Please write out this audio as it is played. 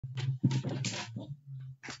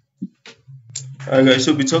Alright guys,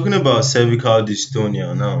 so we're talking about cervical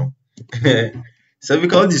dystonia now.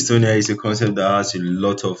 Cervical dystonia is a concept that has a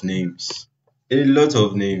lot of names. A lot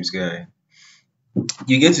of names, guy.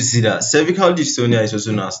 You get to see that cervical dystonia is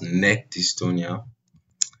also known as neck dystonia.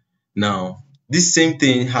 Now, this same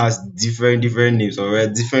thing has different names or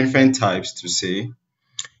different types to say.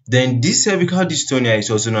 Then this cervical dystonia is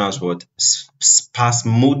also known as what?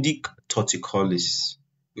 Spasmodic torticollis.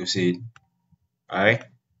 You see it. Alright?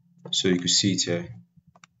 So you can see it here.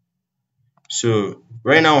 So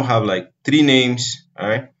right now we have like three names,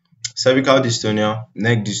 alright? Cervical dystonia,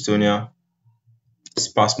 neck dystonia,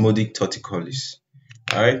 spasmodic torticollis.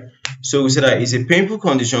 Alright. So we say that it's a painful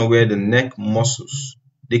condition where the neck muscles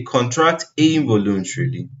they contract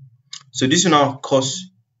involuntarily. So this will now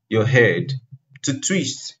cause your head to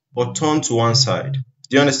twist or turn to one side.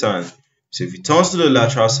 Do you understand? So if it turns to the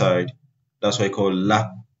lateral side, that's what I call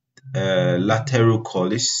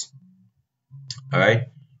laterocollis. Alright.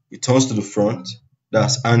 It turns to the front,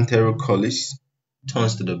 that's anterocollis.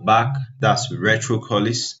 Turns to the back, that's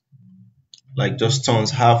retrocollis. Like just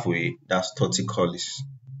turns halfway, that's torticollis.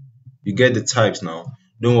 You get the types now.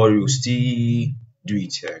 Don't worry, we'll still do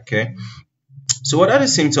it here, okay? So what are the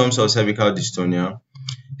symptoms of cervical dystonia?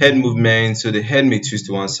 Head movement, so the head may twist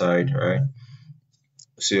to one side, right?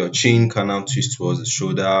 So your chin can now twist towards the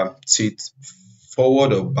shoulder, teeth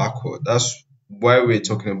forward or backward. That's why we're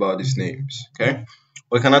talking about these names, okay?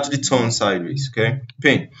 Or it can actually turn sideways, okay?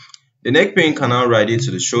 Pain. The neck pain can now radiate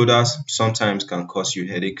to the shoulders, sometimes can cause you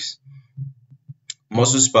headaches.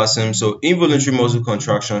 Muscle spasm, so involuntary muscle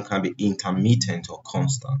contraction can be intermittent or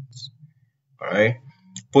constant. Alright.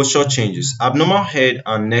 Posture changes. Abnormal head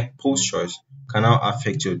and neck postures can now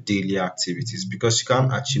affect your daily activities because you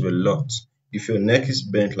can't achieve a lot if your neck is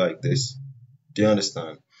bent like this. Do you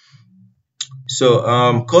understand? So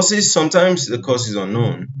causes, sometimes the cause is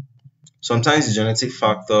unknown. Sometimes it's genetic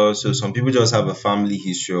factors, so some people just have a family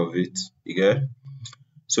history of it. You get?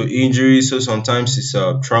 So injuries, so sometimes it's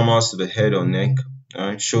traumas to the head or neck.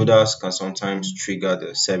 Shoulders can sometimes trigger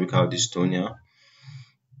the cervical dystonia.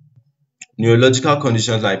 Neurological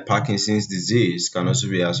conditions like Parkinson's disease can also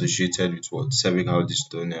be associated with what? Cervical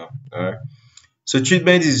dystonia. Alright. So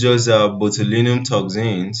treatment is just botulinum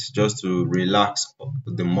toxins just to relax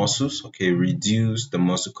the muscles, okay, reduce the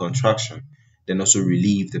muscle contraction, then also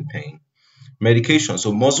relieve the pain. Medication,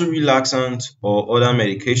 so muscle relaxant or other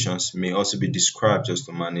medications may also be described just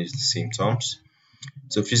to manage the symptoms.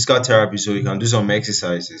 So physical therapy, so you can do some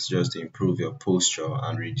exercises just to improve your posture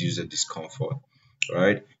and reduce the discomfort.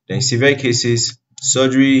 Right. Then in severe cases,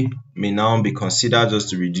 surgery may now be considered just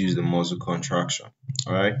to reduce the muscle contraction.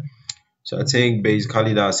 Alright. So I think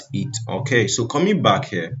basically that's it. Okay, so coming back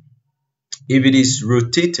here, if it is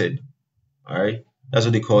rotated, alright, that's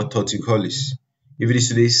what they call torticollis. If it is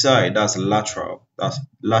to the side, that's lateral, that's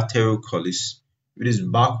laterocollis. If it is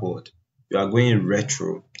backward, you are going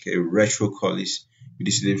retro, okay, retrocollis. If it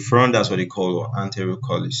is to the front, that's what they call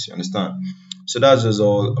anterocollis. You understand? So that's just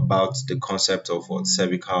all about the concept of what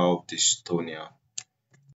cervical dystonia.